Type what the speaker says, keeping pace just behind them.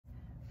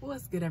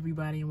What's good,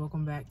 everybody, and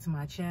welcome back to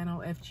my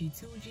channel.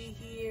 FG2G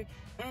here,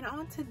 and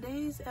on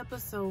today's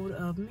episode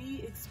of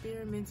me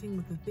experimenting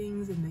with the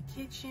things in the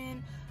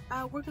kitchen,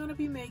 we're going to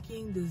be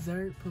making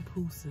dessert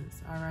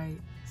pupusas. All right,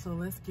 so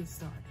let's get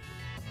started.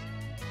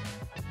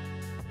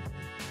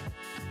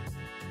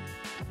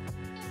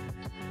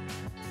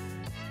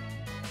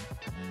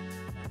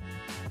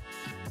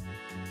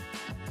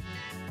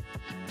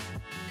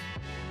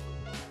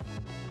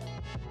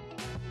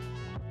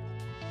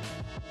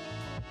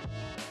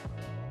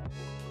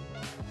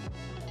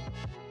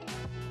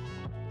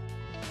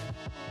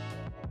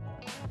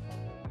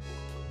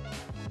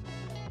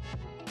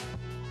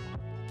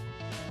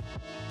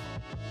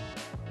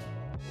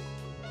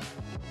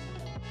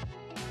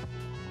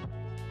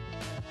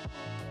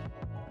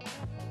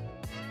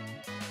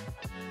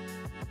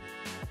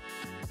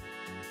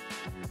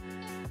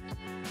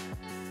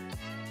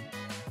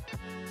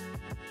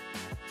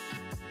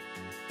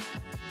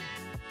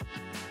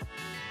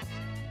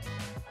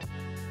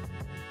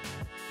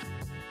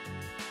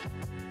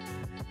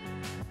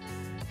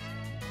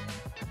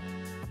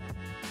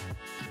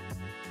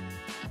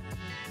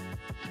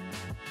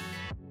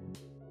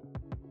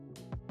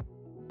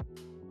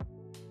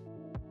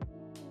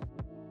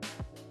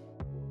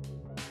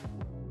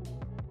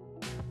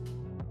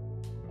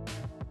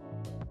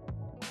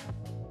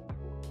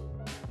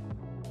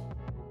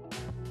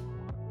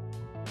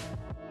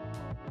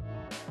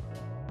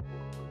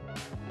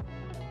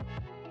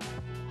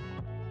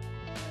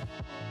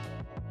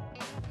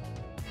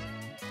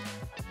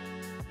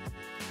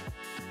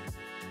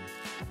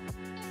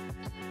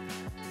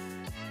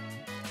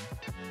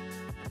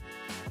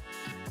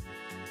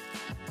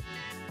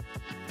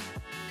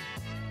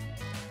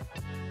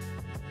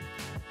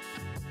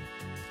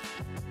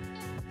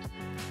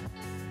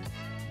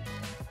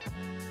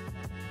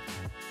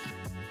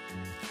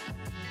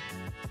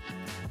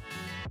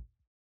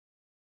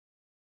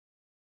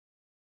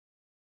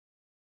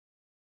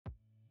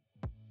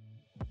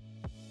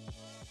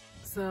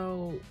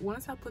 So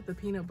once I put the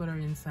peanut butter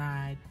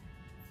inside,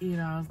 you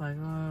know, I was like,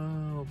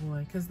 oh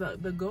boy, because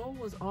the goal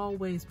was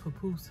always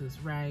pupusas,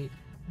 right?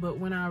 But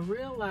when I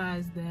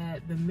realized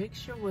that the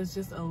mixture was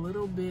just a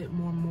little bit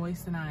more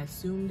moist than I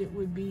assumed it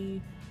would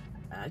be,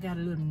 I got a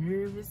little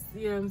nervous,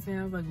 you know what I'm saying?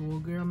 I was like, well,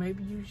 girl,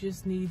 maybe you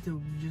just need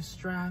to just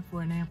strive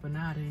for an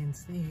empanada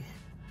instead.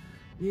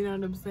 You know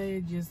what I'm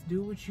saying? Just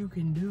do what you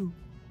can do.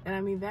 And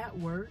I mean, that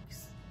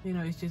works. You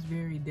know, it's just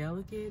very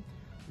delicate,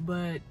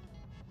 but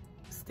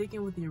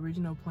sticking with the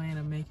original plan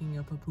of making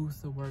a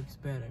pupusa works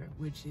better,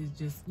 which is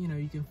just, you know,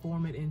 you can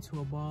form it into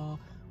a ball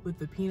with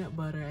the peanut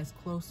butter as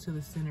close to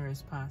the center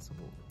as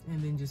possible,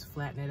 and then just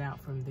flatten it out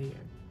from there.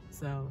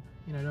 So,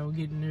 you know, don't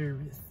get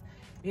nervous.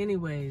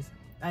 Anyways,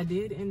 I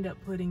did end up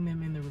putting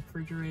them in the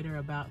refrigerator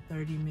about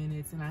 30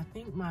 minutes, and I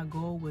think my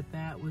goal with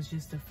that was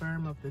just to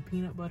firm up the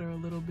peanut butter a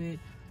little bit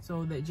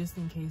so that just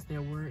in case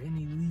there were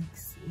any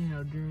leaks, you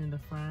know, during the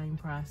frying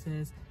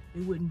process,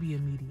 it wouldn't be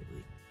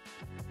immediately.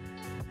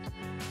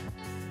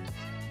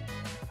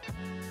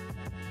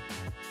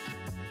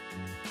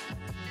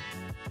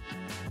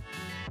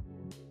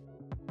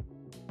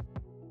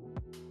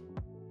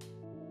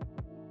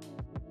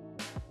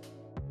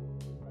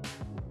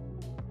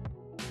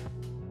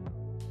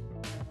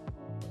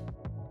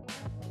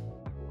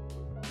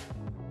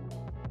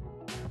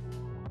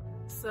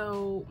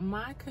 So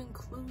my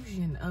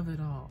conclusion of it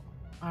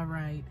all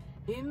right,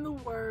 in the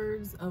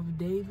words of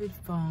David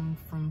Fung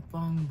from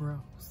Fung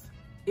Bros,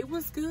 it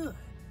was good,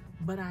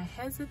 but I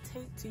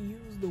hesitate to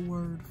use the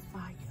word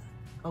fire,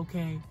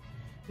 okay?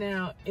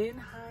 Now, in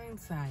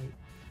hindsight,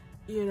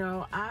 you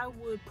know, I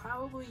would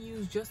probably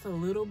use just a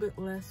little bit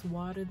less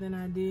water than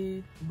I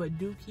did, but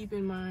do keep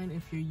in mind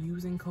if you're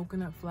using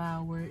coconut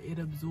flour, it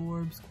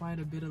absorbs quite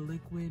a bit of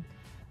liquid.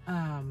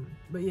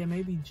 But yeah,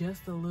 maybe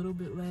just a little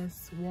bit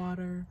less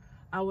water.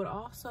 I would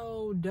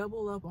also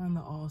double up on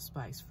the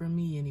allspice, for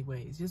me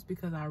anyways, just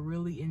because I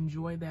really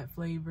enjoy that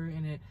flavor,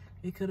 and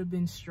it could have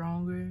been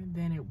stronger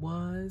than it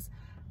was.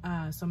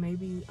 So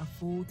maybe a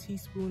full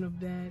teaspoon of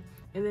that,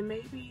 and then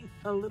maybe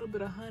a little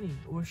bit of honey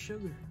or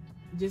sugar.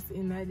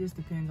 And that just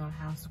depends on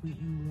how sweet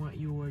you want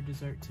your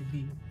dessert to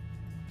be.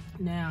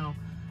 Now,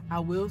 I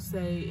will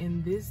say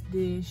in this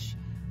dish,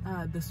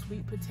 the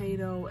sweet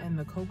potato and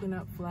the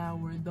coconut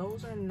flour,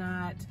 those are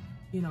not,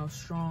 you know,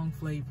 strong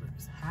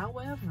flavors.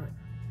 However,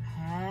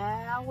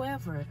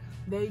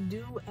 they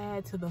do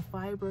add to the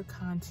fiber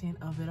content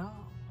of it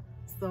all.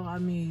 So, I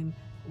mean,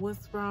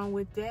 what's wrong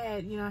with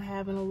that? You know,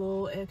 having a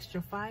little extra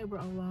fiber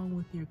along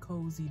with your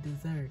cozy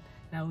dessert.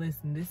 Now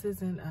listen, this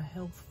isn't a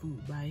health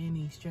food by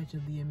any stretch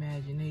of the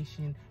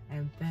imagination,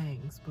 and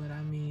thanks, but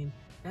I mean,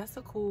 that's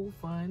a cool,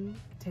 fun,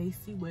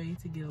 tasty way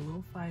to get a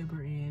little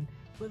fiber in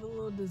with a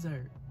little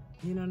dessert.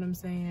 You know what I'm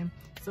saying?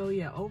 So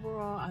yeah,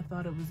 overall, I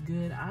thought it was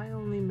good. I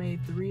only made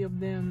 3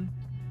 of them,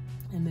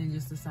 and then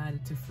just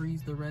decided to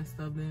freeze the rest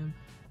of them,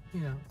 you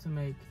know, to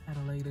make at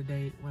a later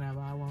date whenever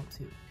I want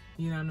to.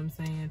 You know what I'm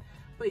saying?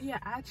 But yeah,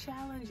 I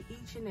challenge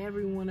each and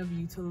every one of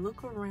you to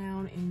look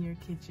around in your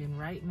kitchen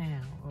right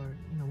now, or,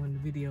 you know, when the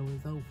video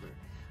is over.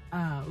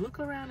 look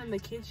around in the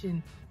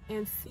kitchen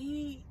and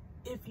see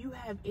if you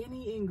have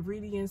any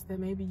ingredients that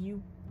maybe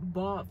you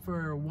bought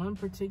for one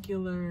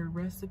particular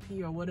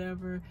recipe or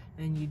whatever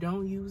and you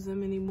don't use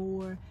them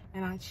anymore.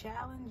 And I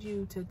challenge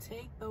you to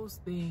take those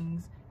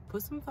things,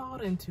 put some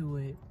thought into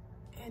it,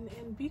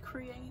 and be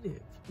creative.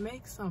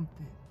 Make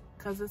something,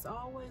 because it's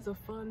always a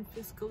fun,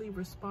 fiscally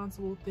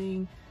responsible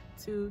thing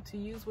to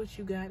use what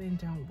you got and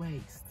don't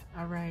waste.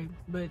 All right,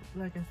 but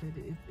like I said,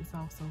 it's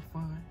also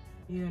fun,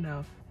 you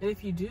know. And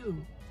if you do,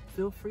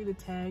 feel free to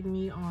tag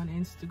me on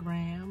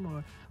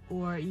Instagram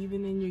or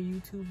even in your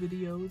YouTube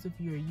videos if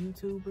you're a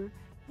YouTuber.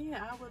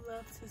 Yeah, I would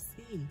love to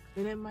see.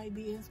 And it might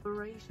be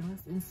inspiration.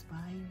 Let's inspire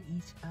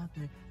each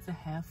other to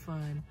have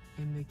fun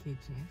in the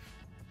kitchen.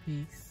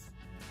 Peace.